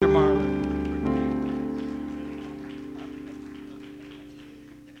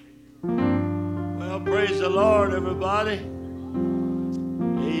Praise the Lord, everybody.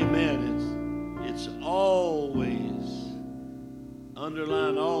 Amen. It's always,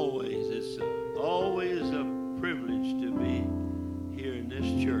 underline always, it's always a privilege to be here in this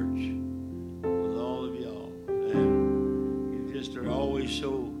church with all of y'all. And you just are always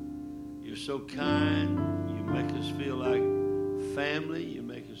you're so kind. You make us feel like family. You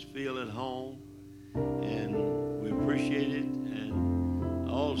make us feel at home. And we appreciate it. And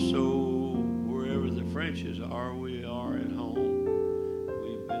also, wherever the Frenches are, we are at home.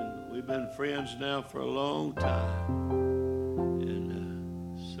 We've been friends now for a long time.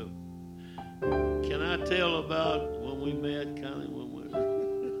 And so, can I tell about when we met, kind of when we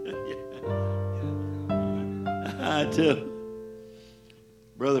I tell.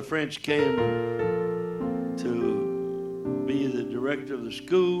 Brother French came to be the director of the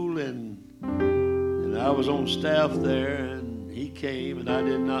school, and I was on staff there, and he came, and I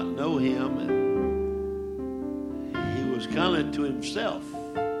did not know him, and he was kind of to himself,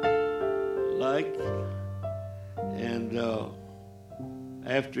 and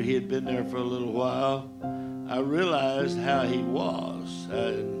after he had been there for a little while, I realized how he was,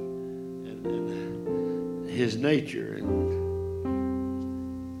 and his nature, and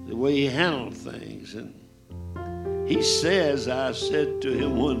the way he handled things. And he says, I said to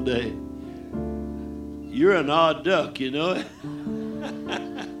him one day, "You're an odd duck, you know."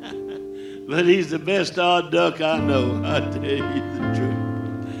 But he's the best odd duck I know, I tell you the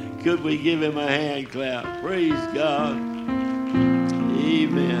truth. Could we give him a hand clap? Praise God.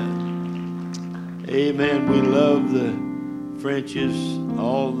 Amen. Amen. We love the Frenches,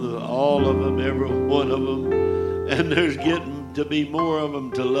 all of them, every one of them. And there's getting to be more of them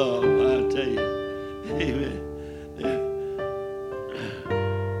to love, I tell you. Amen.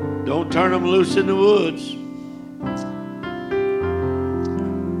 Don't turn them loose in the woods.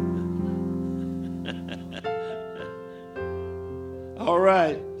 All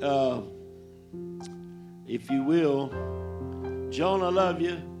right. If you will, Joan, I love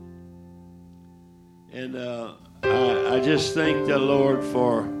you. And I just thank the Lord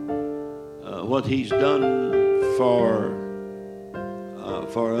for what he's done for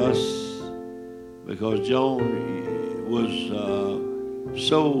us, because Joan was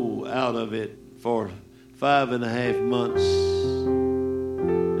so out of it for 5.5 months,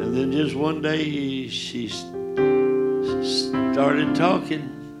 and then just one day she started talking.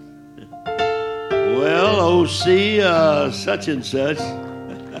 Well, OC, such and such.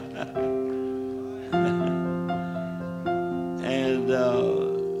 And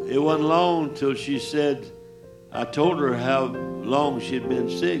it wasn't long till she said, I told her how long she'd been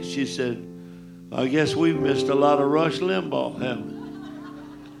sick. She said, I guess we've missed a lot of Rush Limbaugh, haven't we?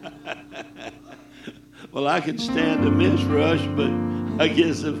 Well, I could stand to miss Rush, but I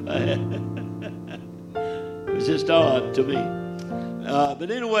guess if I had, it was just odd to me.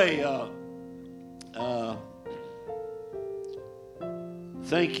 But anyway,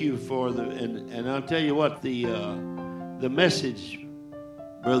 thank you for and I'll tell you what, the message,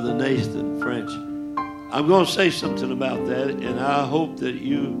 Brother Nathan French, I'm going to say something about that, and I hope that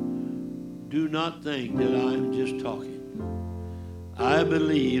you do not think that I'm just talking. I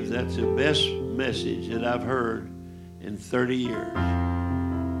believe that's the best message that I've heard in 30 years.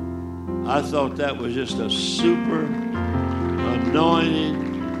 I thought that was just a super anointed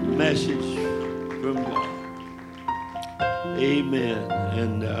message from God. Amen.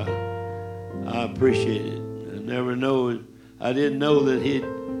 And I appreciate it. I didn't know that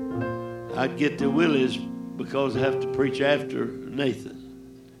I'd get to Willie's because I have to preach after Nathan.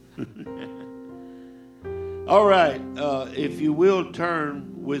 All right. If you will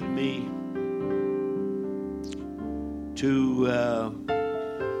turn with me to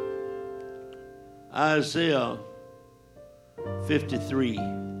Isaiah 53.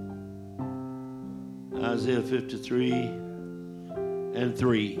 Isaiah 53 and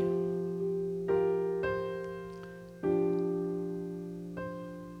 3.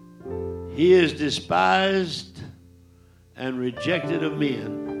 He is despised and rejected of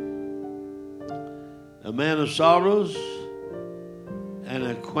men, a man of sorrows and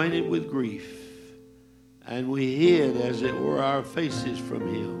acquainted with grief, and we hid, as it were, our faces from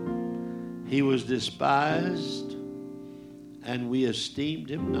him. He was despised, and we esteemed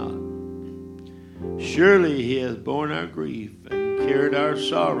him not. Surely he hath borne our grief and carried our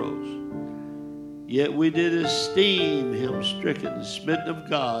sorrows. Yet we did esteem him stricken, smitten of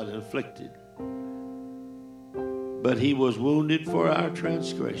God, and afflicted. But he was wounded for our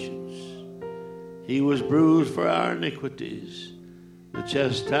transgressions. He was bruised for our iniquities. The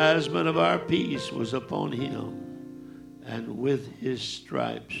chastisement of our peace was upon him, and with his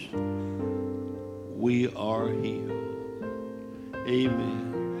stripes we are healed.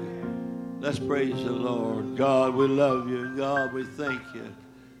 Amen. Let's praise the Lord. God, we love you. God, we thank you.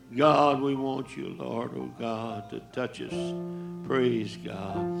 God, we want you, Lord, oh God, to touch us. Praise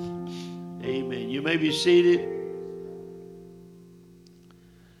God. Amen. You may be seated.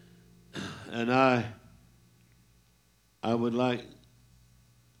 And I would like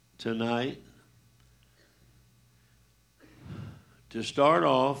tonight to start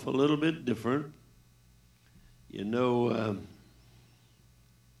off a little bit different. You know,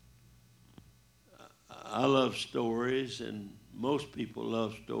 I love stories, and most people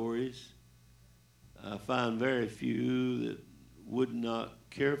love stories. I find very few that would not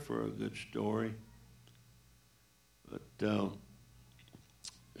care for a good story. But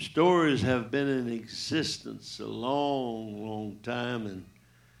stories have been in existence a long, long time, and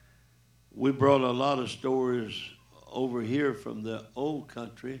we brought a lot of stories over here from the old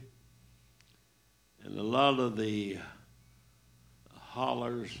country, and a lot of the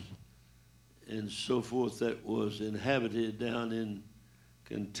hollers and so forth that was inhabited down in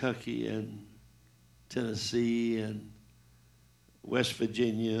Kentucky and Tennessee and West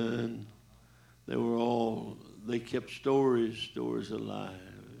Virginia, and they kept stories alive.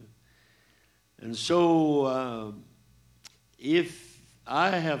 And so if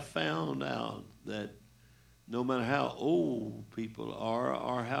I have found out that no matter how old people are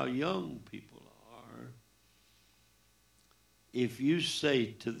or how young people are, if you say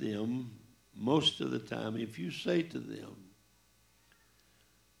to them, most of the time, if you say to them,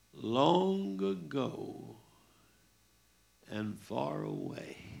 long ago and far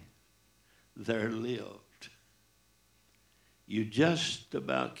away there lived, you just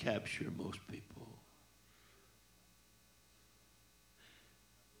about capture most people.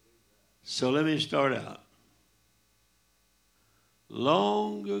 So let me start out.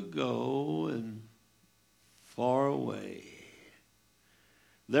 Long ago and far away,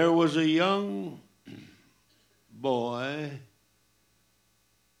 there was a young boy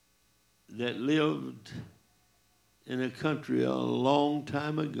that lived in a country a long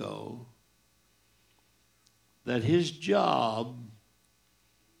time ago, that his job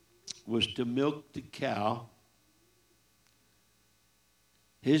was to milk the cow.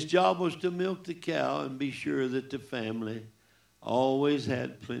 His job was to milk the cow and be sure that the family always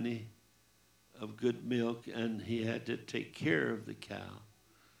had plenty of good milk, and he had to take care of the cow.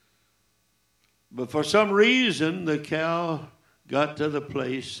 But for some reason, the cow got to the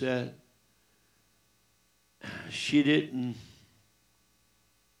place that she didn't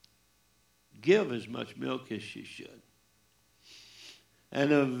give as much milk as she should.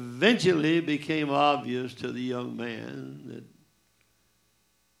 And eventually it became obvious to the young man that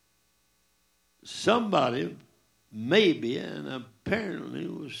somebody maybe and apparently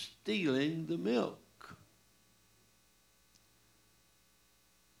was stealing the milk.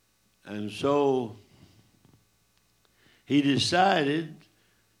 And so he decided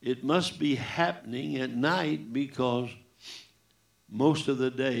it must be happening at night, because most of the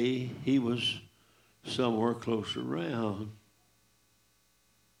day he was somewhere close around.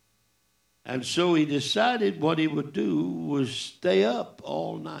 And so he decided what he would do was stay up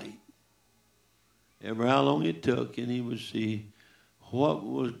all night, ever how long it took, and he would see what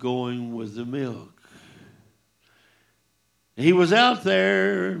was going with the milk. He was out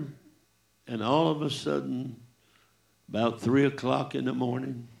there, and all of a sudden, about 3 o'clock in the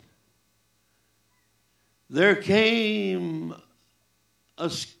morning, there came a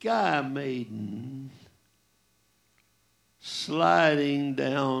sky maiden sliding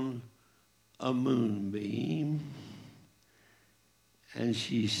down a moonbeam, and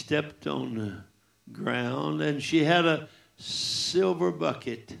she stepped on the ground, and she had a silver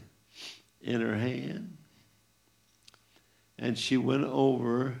bucket in her hand, and she went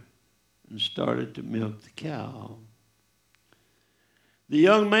over and started to milk the cow. The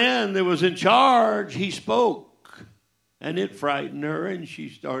young man that was in charge, he spoke, and it frightened her, and she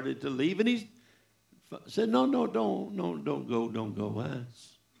started to leave. And he said, "No, don't go.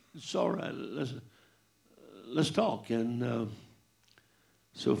 It's all right. Let's talk." And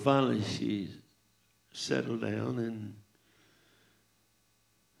so finally, she settled down, and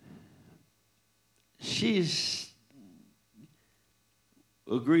she's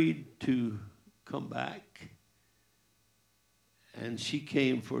agreed to come back. And she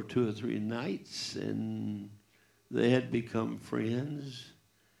came for 2 or 3 nights, and they had become friends.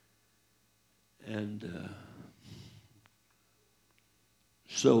 And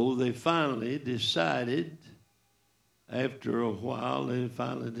so they finally decided, after a while, that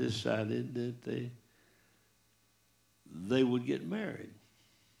they would get married.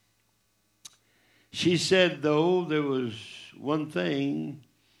 She said, though, there was one thing.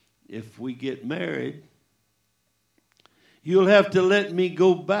 If we get married, you'll have to let me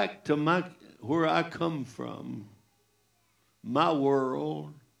go back to where I come from, my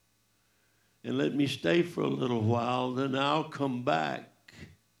world, and let me stay for a little while, then I'll come back.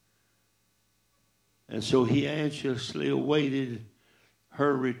 And so he anxiously awaited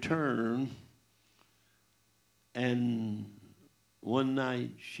her return. And one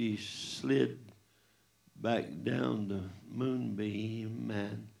night she slid back down the moonbeam,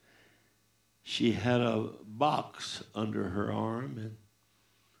 and she had a box under her arm, and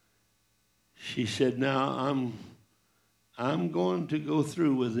she said, now I'm going to go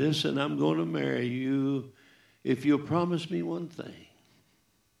through with this, and I'm going to marry you if you'll promise me one thing,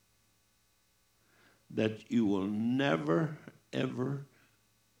 that you will never, ever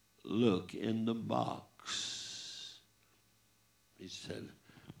look in the box. He said,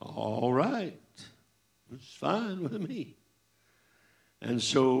 all right, it's fine with me. And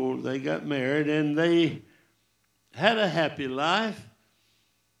so they got married, and they had a happy life.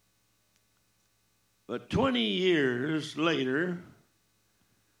 But 20 years later,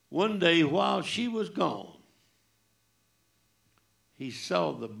 one day while she was gone, he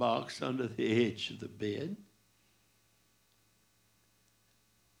saw the box under the edge of the bed,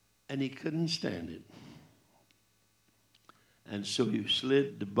 and he couldn't stand it. And so he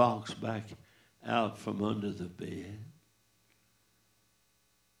slid the box back out from under the bed.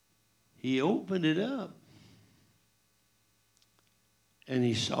 He opened it up, and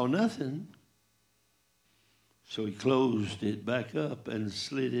he saw nothing. So he closed it back up and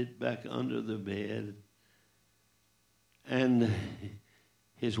slid it back under the bed. And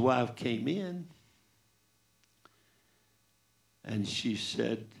his wife came in, and she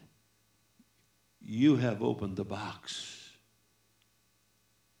said, you have opened the box.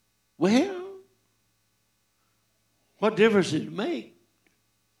 Well, what difference did it make?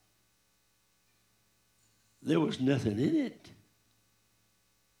 There was nothing in it.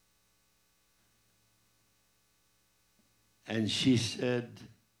 And she said,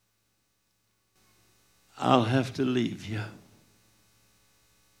 I'll have to leave you.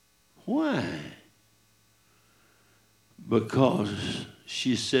 Why? Because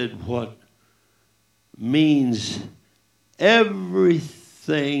she said what means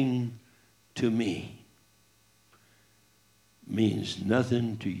everything to me means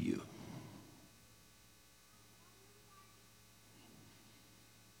nothing to you.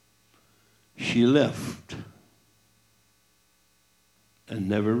 She left and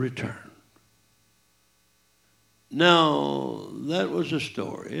never returned. Now, that was a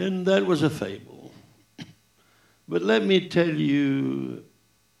story, and that was a fable. But let me tell you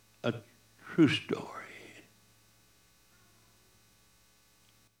a true story.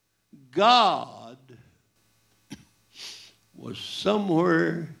 God was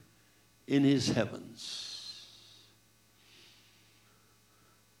somewhere in his heavens.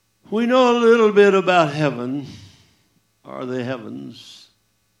 We know a little bit about heaven, or the heavens,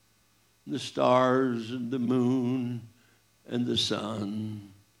 the stars and the moon and the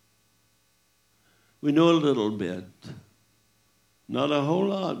sun. We know a little bit. Not a whole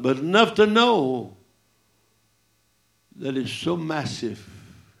lot, but enough to know that it's so massive.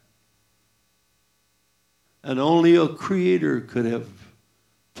 And only a creator could have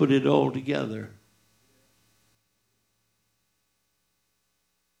put it all together.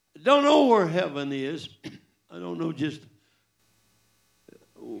 I don't know where heaven is. I don't know just...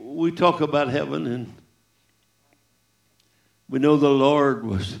 We talk about heaven, and we know the Lord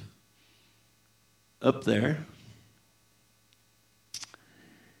was up there.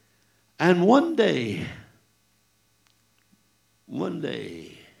 And one day,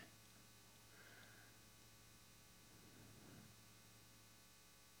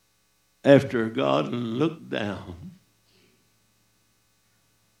 after God looked down,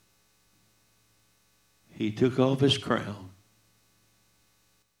 he took off his crown.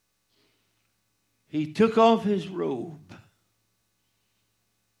 He took off his robe.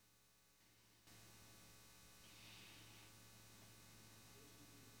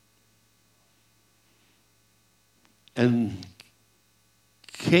 And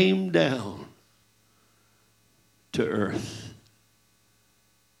came down to earth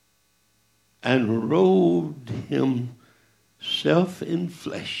and robed himself in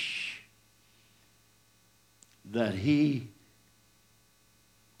flesh, that he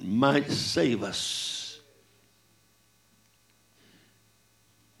might save us.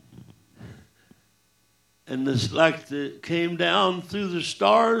 And this like that came down through the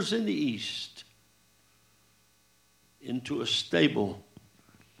stars in the east into a stable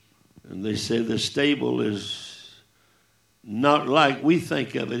And they say the stable is not like we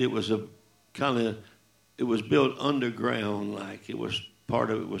think of it. It was it was built underground, like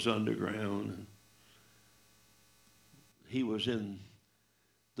part of it was underground. He was in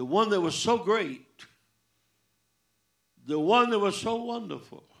the one that was so great, the one that was so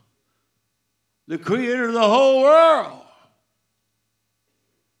wonderful, the creator of the whole world,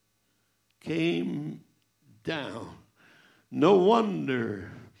 came down. No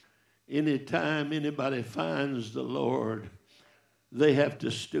wonder anytime anybody finds the Lord, they have to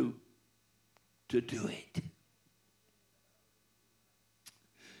stoop to do it.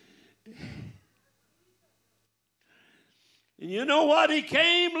 And you know what? He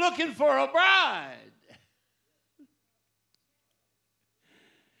came looking for a bride.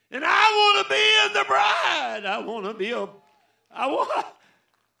 And I want to be in the bride. I want to be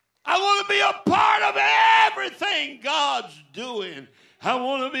a part of everything God's doing. I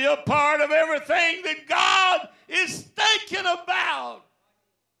want to be a part of everything that God is thinking about.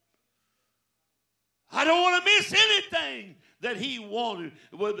 I don't want to miss anything that he wanted.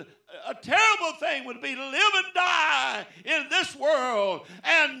 A terrible thing would be to live and die in this world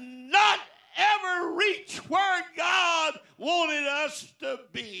and not ever reach where God wanted us to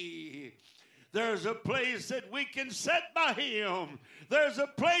be. There's a place that we can sit by him. There's a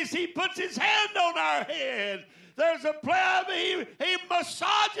place he puts his hand on our head. There's a place he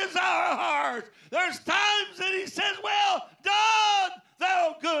massages our hearts. There's times that he says, well done,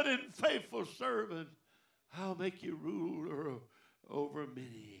 thou good and faithful servant. I'll make you ruler over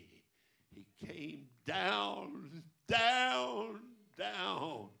many. He came down,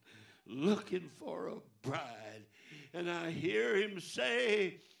 looking for a bride. And I hear him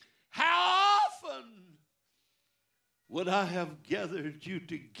say, how often would I have gathered you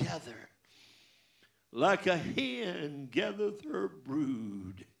together like a hen gathereth her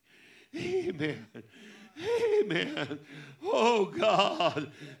brood? Amen. Amen. Oh,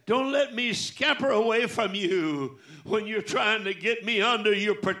 God, don't let me scamper away from you when you're trying to get me under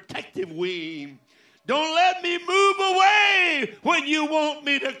your protective wing. Don't let me move away when you want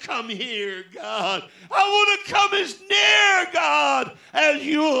me to come here, God. I want to come as near, God, as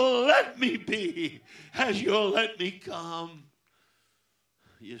you'll let me be, as you'll let me come.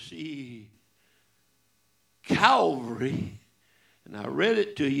 You see, Calvary, and I read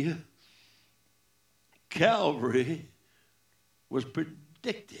it to you, Calvary was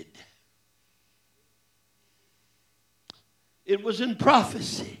predicted. It was in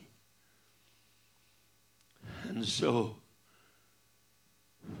prophecy. And so,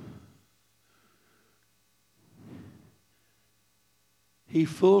 he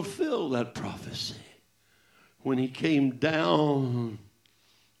fulfilled that prophecy when he came down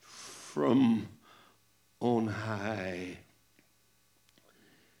from on high.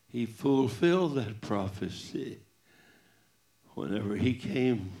 He fulfilled that prophecy whenever he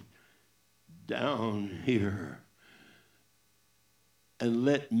came down here and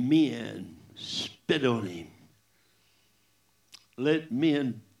let men spit on him. Let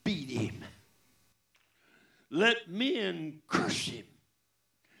men beat him. Let men curse him.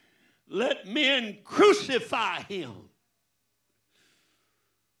 Let men crucify him.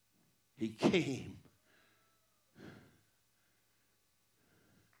 He came.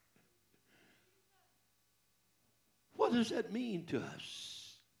 What does that mean to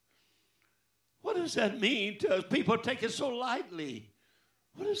us? What does that mean to us? People take it so lightly.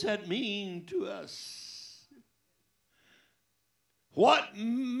 What does that mean to us? What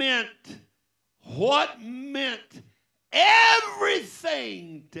meant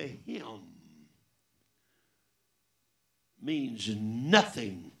everything to him means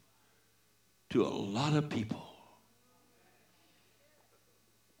nothing to a lot of people.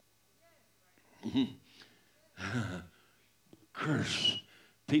 Curse.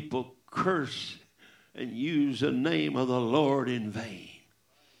 People curse and use the name of the Lord in vain.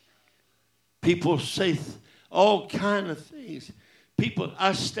 People say all kind of things.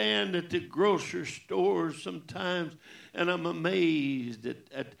 I stand at the grocery stores sometimes, and I'm amazed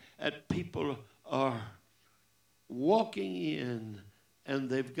at people are walking in, and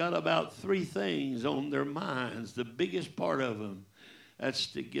they've got about 3 things on their minds. The biggest part of them, that's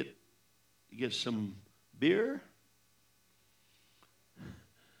to get some beer,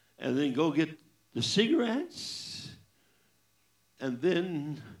 and then go get the cigarettes, and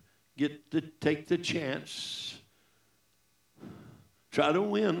then take the chance. Try to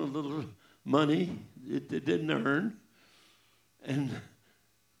win a little money it didn't earn. And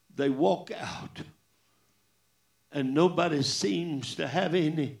they walk out. And nobody seems to have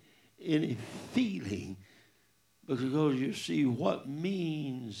any feeling. Because you see, what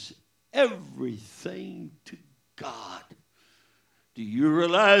means everything to God. Do you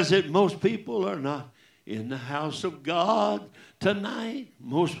realize that most people are not in the house of God tonight?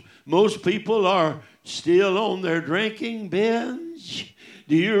 Most people are still on their drinking binge.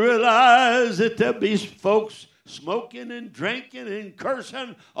 Do you realize that there'll be folks smoking and drinking and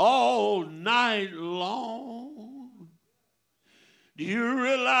cursing all night long? Do you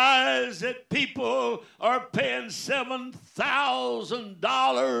realize that people are paying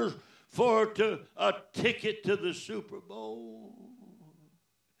 $7,000 for a ticket to the Super Bowl?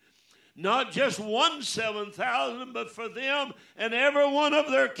 Not just one 7,000, but for them and every one of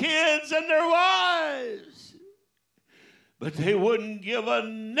their kids and their wives. But they wouldn't give a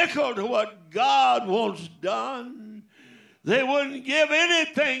nickel to what God wants done. They wouldn't give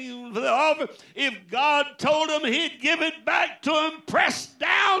anything for the offer. If God told them He'd give it back to them, pressed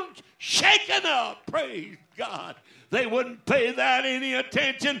down, shaken up, praise God, they wouldn't pay that any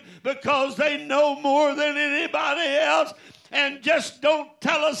attention because they know more than anybody else. And just don't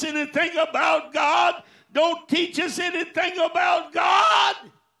tell us anything about God. Don't teach us anything about God.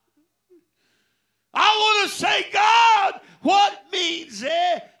 I want to say, God, what means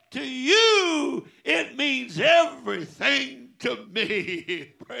it to you? It means everything to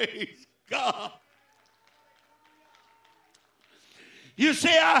me. Praise God. You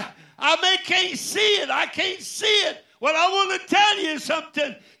say, I can't see it. I can't see it. Well, I want to tell you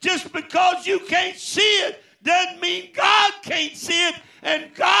something. Just because you can't see it doesn't mean God can't see it,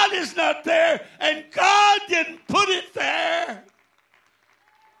 and God is not there, and God didn't put it there.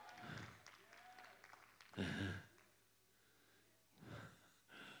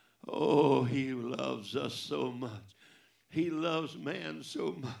 Oh, He loves us so much. He loves man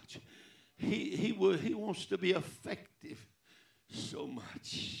so much. He wants to be effective so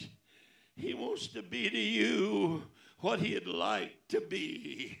much. He wants to be to you what He'd like to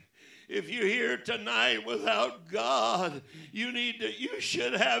be. If you're here tonight without God, you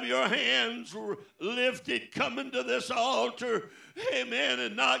should have your hands lifted coming to this altar, amen,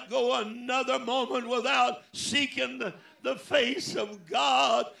 and not go another moment without seeking the face of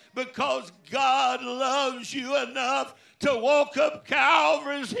God, because God loves you enough to walk up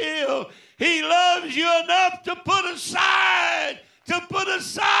Calvary's hill. He loves you enough to put aside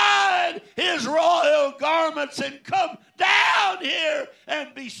His royal garments and come down here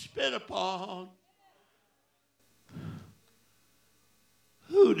and be spit upon.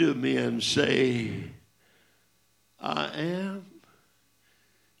 Who do men say I am?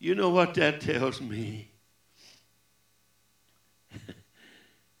 You know what that tells me?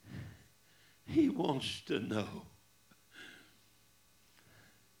 He wants to know.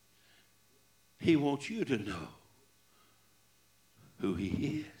 He wants you to know who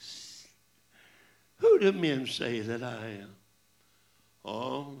He is. Who do men say that I am?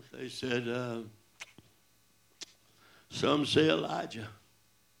 Oh, they said, some say Elijah.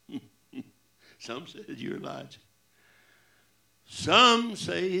 Some said you're Elijah. Some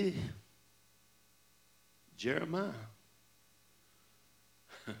say Jeremiah.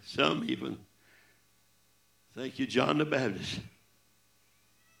 Some even think you're John the Baptist.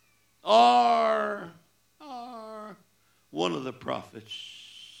 Or one of the prophets.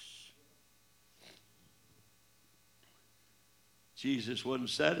 Jesus wasn't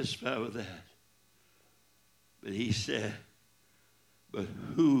satisfied with that. But He said, but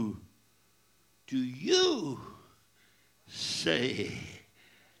who do you say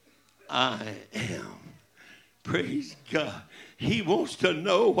I am? Praise God. He wants to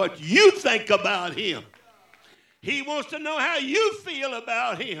know what you think about Him. He wants to know how you feel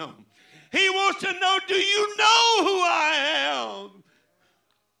about Him. He wants to know, do you know who I am?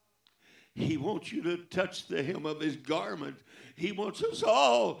 He wants you to touch the hem of His garment. He wants us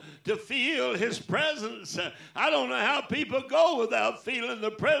all to feel His presence. I don't know how people go without feeling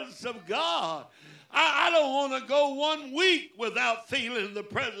the presence of God. I don't want to go 1 week without feeling the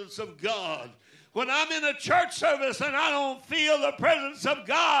presence of God. When I'm in a church service and I don't feel the presence of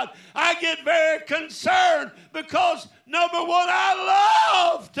God, I get very concerned because, number one, I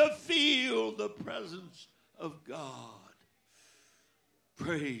love to feel the presence of God.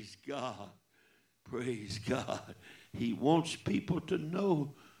 Praise God. Praise God. He wants people to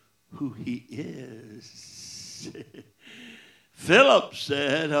know who He is. Philip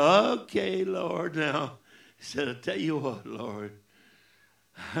said, okay, Lord, now. He said, I tell you what, Lord.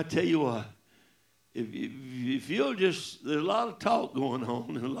 I tell you what. If you'll just, there's a lot of talk going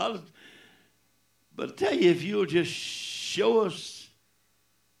on, and but I tell you, if you'll just show us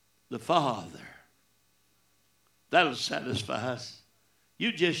the Father, that'll satisfy us.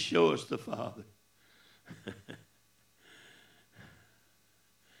 You just show us the Father.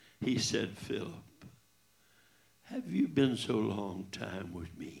 He said, Philip, have you been so long time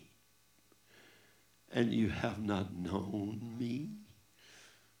with me, and you have not known me?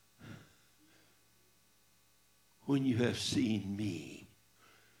 When you have seen me,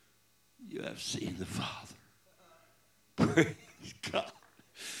 you have seen the Father. Praise God.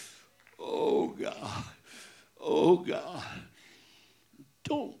 Oh, God. Oh, God.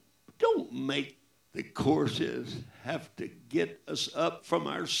 Don't make the courses have to get us up from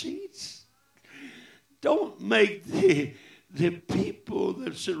our seats. Don't make the people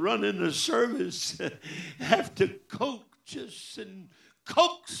that's running the service have to coach us and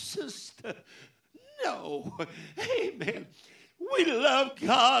coax us. No. Amen. We love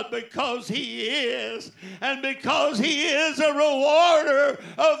God because He is, and because He is a rewarder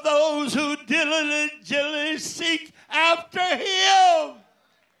of those who diligently seek after Him.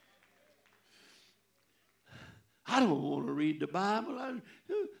 I don't want to read the Bible.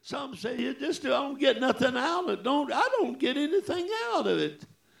 Some say you just don't get nothing out of it. I don't get anything out of it.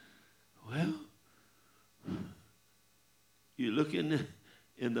 Well, you look in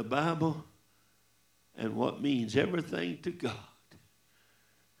the Bible, and what means everything to God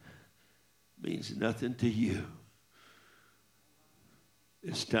means nothing to you.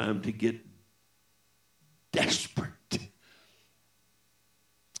 It's time to get desperate.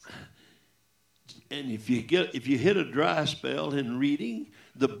 And if you hit a dry spell in reading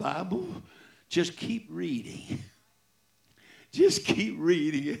the Bible, just keep reading. Just keep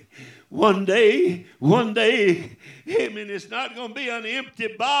reading it. One day, it's not going to be an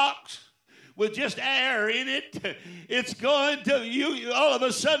empty box with just air in it. It's going to, all of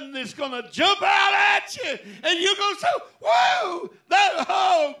a sudden, it's going to jump out at you, and you're going to say, whoa,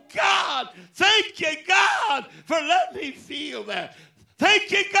 oh, God, thank you, God, for letting me feel that.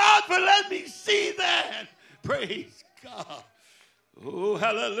 Thank you, God, for letting me see that. Praise God. Oh,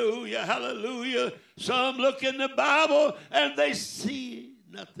 hallelujah, hallelujah. Some look in the Bible and they see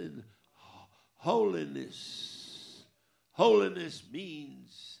nothing. Holiness. Holiness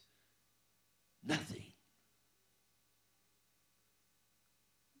means nothing.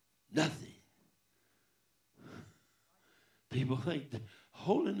 Nothing. People think that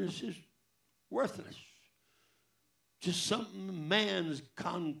holiness is worthless. Just something man's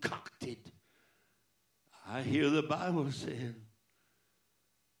concocted. I hear the Bible saying,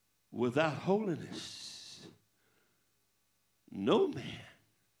 without holiness, no man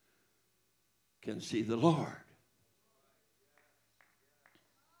can see the Lord.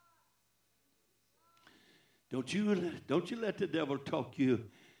 Don't you let the devil talk you.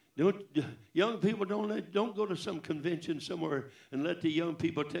 Young people, don't go to some convention somewhere and let the young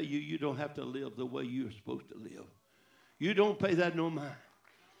people tell you don't have to live the way you're supposed to live. You don't pay that no mind.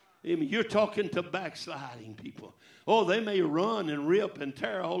 I mean, you're talking to backsliding people. Oh, they may run and rip and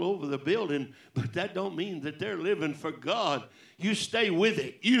tear all over the building, but that don't mean that they're living for God. You stay with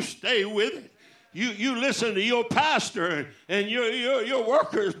it. You stay with it. You listen to your pastor and your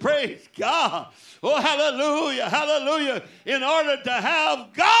workers. Praise God. Oh, hallelujah, hallelujah. In order to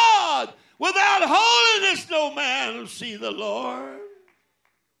have God, without holiness, no man will see the Lord.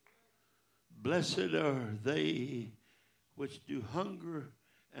 Blessed are they which do hunger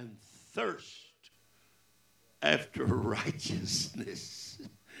and thirst after righteousness.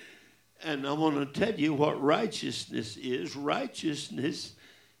 And I want to tell you what righteousness is. Righteousness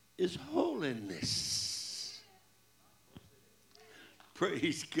is holiness.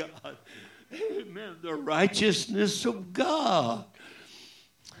 Praise God. Amen. The righteousness of God.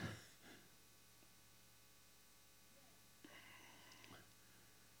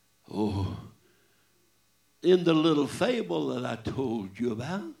 Oh, in the little fable that I told you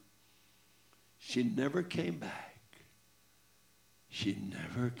about, she never came back. She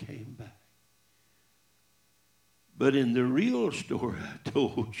never came back. But in the real story I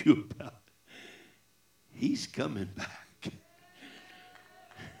told you about, he's coming back.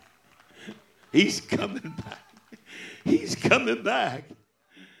 He's coming back. He's coming back.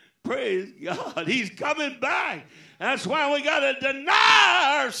 Praise God. He's coming back. That's why we got to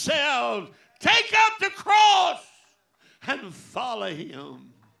deny ourselves. Take up the cross and follow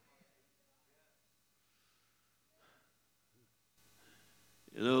him.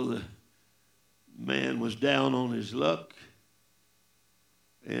 You know, the man was down on his luck,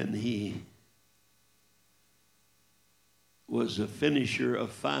 and he was a finisher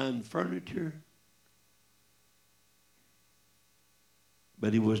of fine furniture.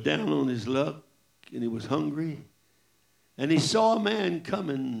 But he was down on his luck, and he was hungry. And he saw a man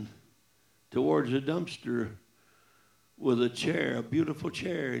coming towards a dumpster with a chair, a beautiful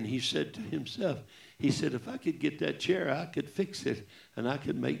chair, and he said to himself, he said, if I could get that chair, I could fix it, and I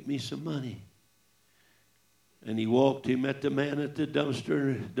could make me some money. And he met the man at the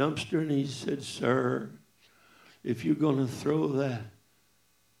dumpster, and he said, sir, if you're going to throw that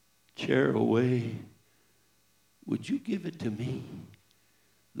chair away, would you give it to me?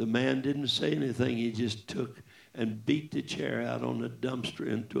 The man didn't say anything. He just took and beat the chair out on the dumpster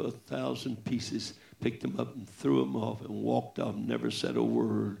into 1,000 pieces, picked them up and threw them off and walked off, never said a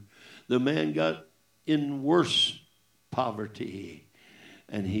word. The man got in worse poverty,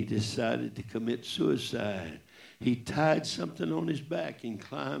 and he decided to commit suicide. He tied something on his back and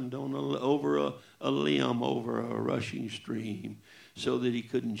climbed on over a limb over a rushing stream so that he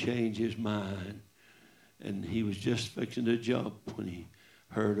couldn't change his mind. And he was just fixing to jump when he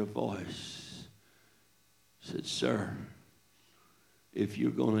heard a voice. Said, sir, if you're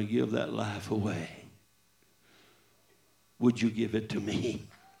going to give that life away, would you give it to me?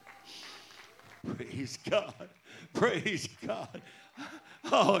 Praise God. Praise God.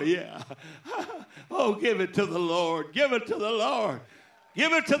 Oh, yeah. Oh, give it to the Lord. Give it to the Lord.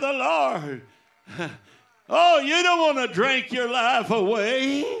 Give it to the Lord. Oh, you don't want to drink your life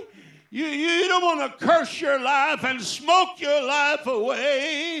away. You don't want to curse your life and smoke your life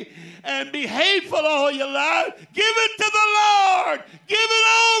away and be hateful all your life. Give it to the Lord. Give it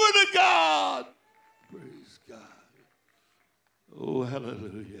over to God. Praise God. Oh,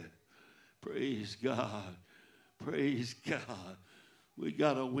 hallelujah. Praise God. Praise God. We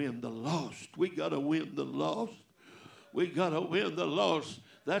got to win the lost. We got to win the lost. We got to win the lost.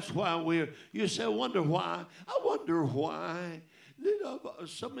 That's why you say, I wonder why. I wonder why.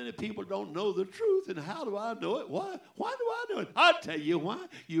 So many people don't know the truth, and how do I know it? Why do I know it? I'll tell you why.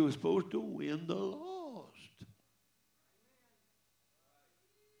 You were supposed to win the lost.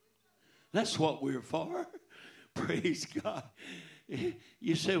 That's what we're for. Praise God.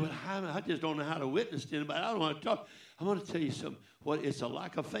 You say, well, I just don't know how to witness to anybody. I don't want to talk. I want to tell you something. It's a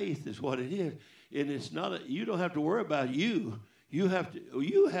lack of faith is what it is. And it's not, you don't have to worry about you. You have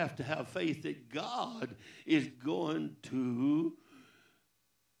to have faith that God is going to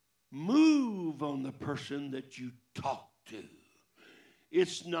move on the person that you talk to.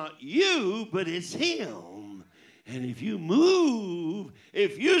 It's not you, but it's him. And if you move,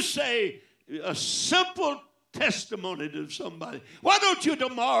 if you say a simple testimony to somebody, why don't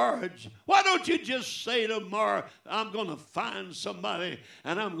you just say tomorrow, I'm going to find somebody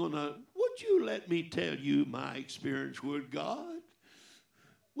and would you let me tell you my experience with God?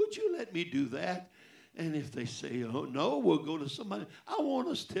 Would you let me do that? And if they say, oh, no, we'll go to somebody. I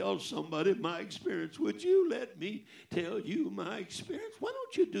want to tell somebody my experience. Would you let me tell you my experience? Why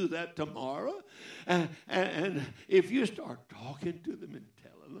don't you do that tomorrow? And if you start talking to them and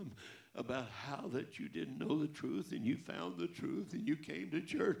telling them about how that you didn't know the truth and you found the truth and you came to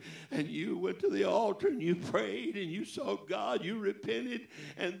church and you went to the altar and you prayed and you saw God, you repented,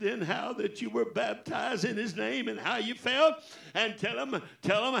 and then how that you were baptized in his name and how you felt, and tell them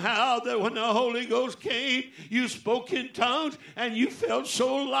how that when the Holy Ghost came, you spoke in tongues and you felt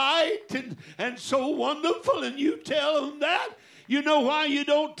so light and so wonderful, and you tell them that. You know why you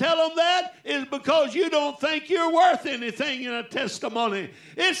don't tell them that? Is because you don't think you're worth anything in a testimony.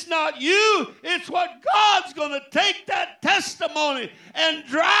 It's not you. It's what God's going to take that testimony and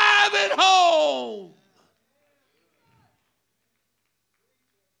drive it home.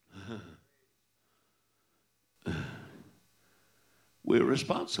 We're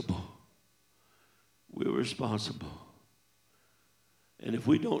responsible. We're responsible. And if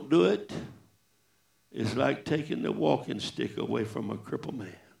we don't do it, it's like taking the walking stick away from a crippled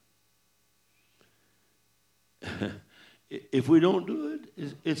man. If we don't do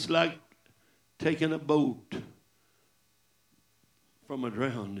it, it's like taking a boat from a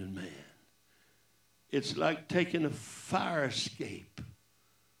drowning man. It's like taking a fire escape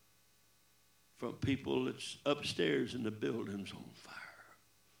from people that's upstairs and the building's on fire.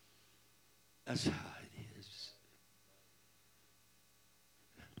 That's how it is.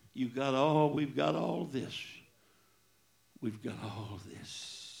 We've got all this. We've got all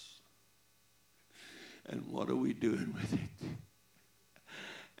this. And what are we doing with it?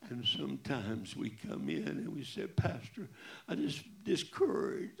 And sometimes we come in and we say, Pastor, I'm just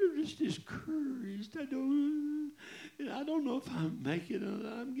discouraged. I'm just discouraged. I don't know if I'm making it.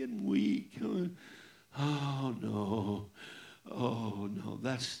 I'm getting weak. Oh, no. Oh, no.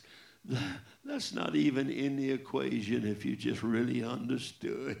 That's not even in the equation if you just really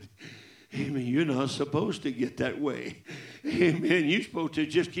understood. Amen. You're not supposed to get that way. Amen. You're supposed to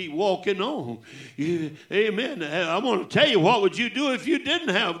just keep walking on. Amen. I'm going to tell you, what would you do if you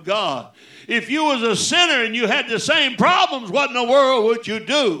didn't have God? If you was a sinner and you had the same problems, what in the world would you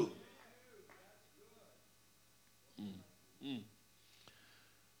do?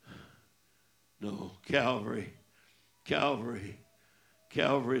 No, Calvary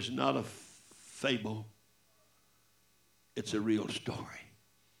is not a fable. It's a real story.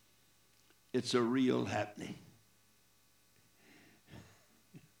 It's a real happening.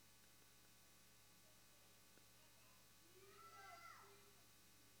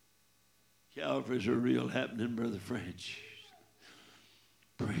 Calvary's a real happening, Brother French.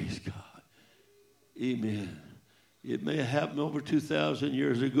 Praise God. Amen. It may have happened over 2,000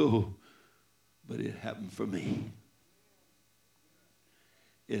 years ago, but it happened for me.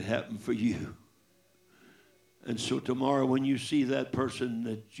 It happened for you. And so tomorrow when you see that person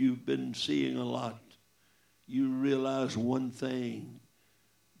that you've been seeing a lot, you realize one thing: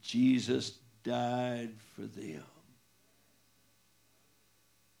 Jesus died for them.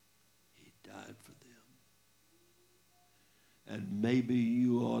 He died for them. And maybe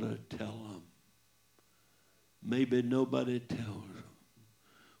you ought to tell them. Maybe nobody tells them.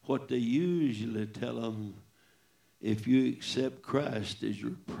 What they usually tell them: if you accept Christ as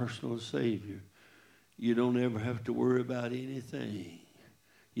your personal Savior, you don't ever have to worry about anything.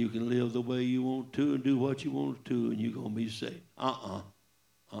 You can live the way you want to and do what you want to, and you're going to be saved.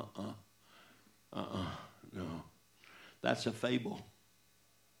 No. That's a fable.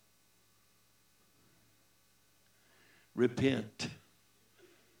 Repent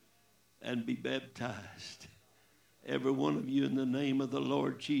and be baptized, every one of you, in the name of the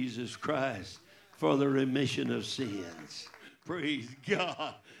Lord Jesus Christ, for the remission of sins. Praise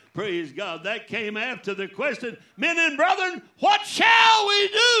God. Praise God. That came after the question, men and brethren, what shall we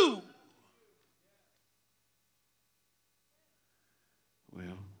do?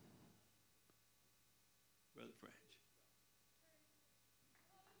 Well, Brother French.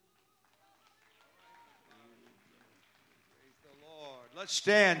 Praise the Lord. Let's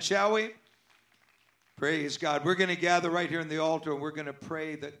stand, shall we? Praise God. We're going to gather right here in the altar, and we're going to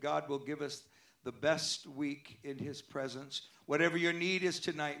pray that God will give us the best week in His presence. Whatever your need is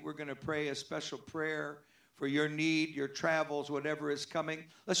tonight, we're going to pray a special prayer for your need, your travels, whatever is coming.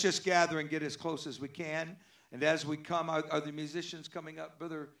 Let's just gather and get as close as we can. And as we come, are the musicians coming up?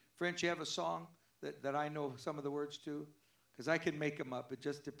 Brother French, you have a song that I know some of the words to? Because I can make them up. It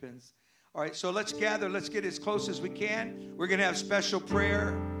just depends. All right, so let's gather. Let's get as close as we can. We're going to have special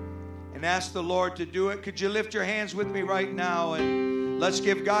prayer and ask the Lord to do it. Could you lift your hands with me right now? And let's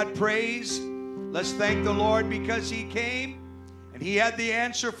give God praise. Let's thank the Lord because He came and He had the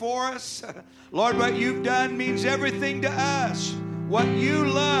answer for us. Lord, what you've done means everything to us. What you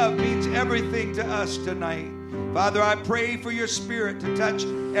love means everything to us tonight. Father, I pray for your Spirit to touch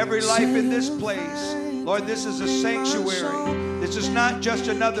every life in this place. Lord, this is a sanctuary. This is not just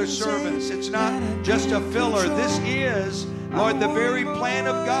another service. It's not just a filler. This is, Lord, the very plan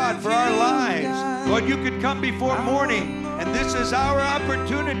of God for our lives. Lord, you could come before morning, and this is our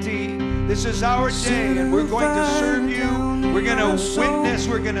opportunity. This is our day, and we're going to serve you. We're going to witness.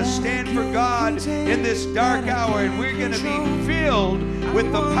 We're going to stand for God in this dark hour, and we're going to be filled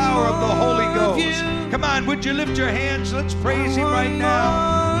with the power of the Holy Ghost. Come on, would you lift your hands? Let's praise Him right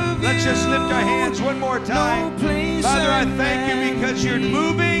now. Let's just lift our hands one more time. Father, I thank you because you're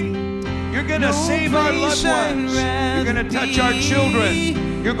moving. You're going to save our loved ones. You're going to touch our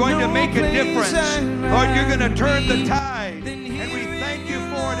children. You're going to make a difference. Lord, you're going to turn the tide. And we thank you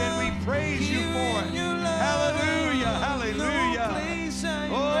for it, and we praise you for it. Hallelujah, hallelujah.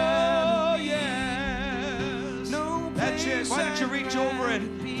 Oh, yes. That's it. Why don't you reach over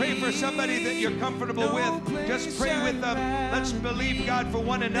and pray for somebody that you're comfortable with. Just pray with them. Let's believe God for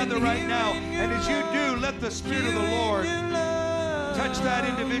one another right now. And as you do, let the Spirit of the Lord touch that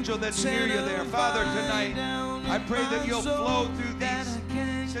individual that's near you there. Father, tonight, I pray that you'll flow through these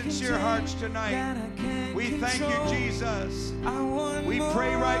sincere hearts tonight. We thank you, Jesus. We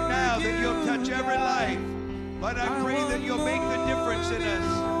pray right now that you'll touch every life. But I pray that you'll make the difference in us.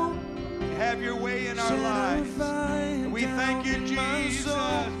 Have your way in our lives. We thank you, Jesus.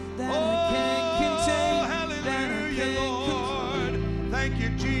 Oh, hallelujah, Lord. Thank you,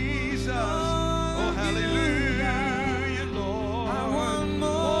 Jesus. Oh, hallelujah, Lord. I want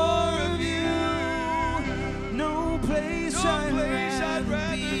more of you. No place I'd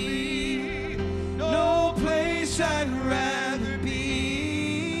rather be. No place I'd rather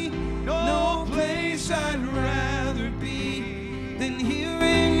be. No place I'd rather be than here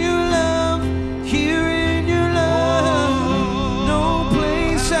in your love. Here in your love. No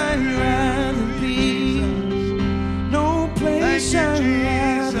place I'd rather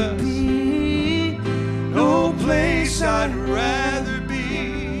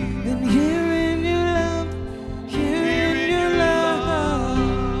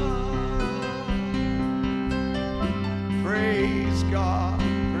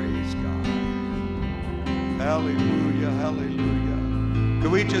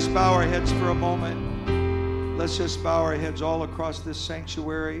just bow our heads for a moment. Let's just bow our heads all across this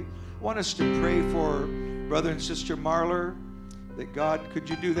sanctuary. I want us to pray for Brother and Sister Marler. That God, could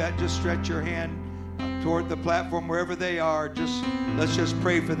you do that? Just stretch your hand toward the platform wherever they are. Let's just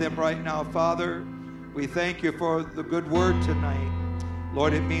pray for them right now. Father, we thank you for the good word tonight.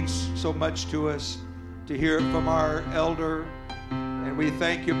 Lord, it means so much to us to hear it from our elder. And we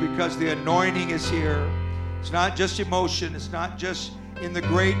thank you because the anointing is here. It's not just emotion. It's not just in the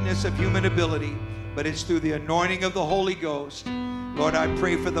greatness of human ability, but it's through the anointing of the Holy Ghost. Lord, I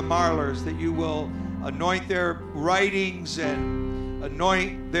pray for the Marlers that you will anoint their writings and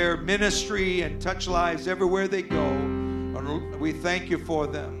anoint their ministry and touch lives everywhere they go. And we thank you for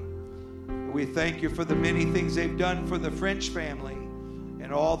them. We thank you for the many things they've done for the French family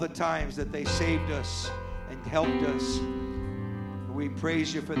and all the times that they saved us and helped us. We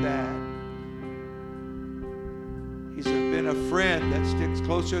praise you for that. He's been a friend that sticks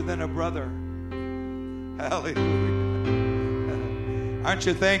closer than a brother. Hallelujah. Aren't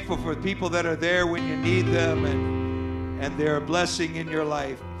you thankful for people that are there when you need them and they're a blessing in your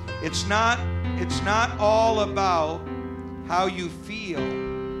life? It's not all about how you feel.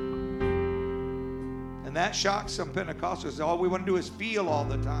 And that shocks some Pentecostals. All we want to do is feel all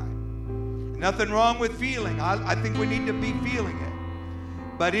the time. Nothing wrong with feeling. I think we need to be feeling it.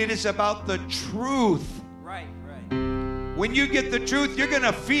 But it is about the truth. Right. When you get the truth, you're going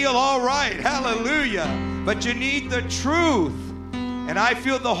to feel all right. Hallelujah. But you need the truth. And I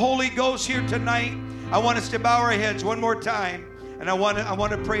feel the Holy Ghost here tonight. I want us to bow our heads one more time. And I want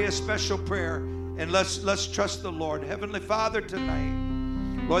to pray a special prayer. And let's trust the Lord. Heavenly Father,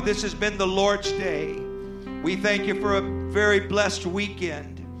 tonight, Lord, this has been the Lord's day. We thank you for a very blessed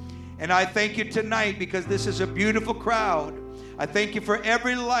weekend. And I thank you tonight because this is a beautiful crowd. I thank you for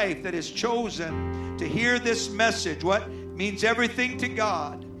every life that is chosen to hear this message. What means everything to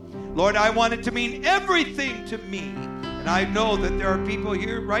God. Lord, I want it to mean everything to me. And I know that there are people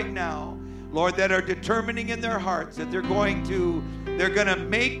here right now, Lord, that are determining in their hearts that they're going to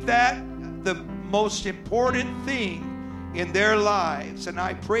make that the most important thing in their lives. And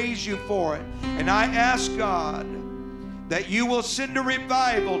I praise you for it. And I ask God that you will send a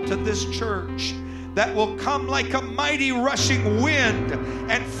revival to this church that will come like a mighty rushing wind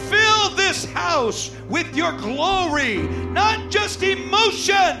and fill this house with your glory. Not just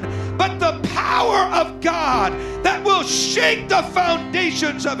emotion, but the power of God that will shake the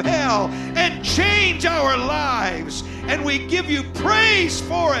foundations of hell and change our lives. And we give you praise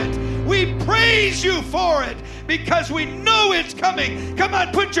for it. We praise you for it because we know it's coming. Come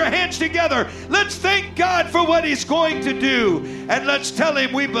on, put your hands together. Let's thank God for what he's going to do. And let's tell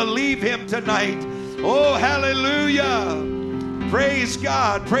him we believe him tonight. Oh, hallelujah. Praise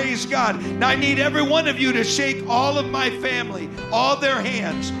God. Praise God. Now I need every one of you to shake all of my family, all their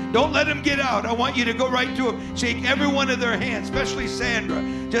hands. Don't let them get out. I want you to go right to them. Shake every one of their hands, especially Sandra.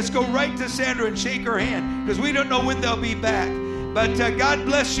 Just go right to Sandra and shake her hand because we don't know when they'll be back. But God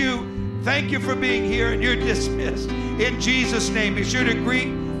bless you. Thank you for being here, and you're dismissed. In Jesus' name, be sure to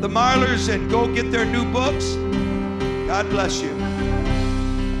greet the Marlers and go get their new books. God bless you.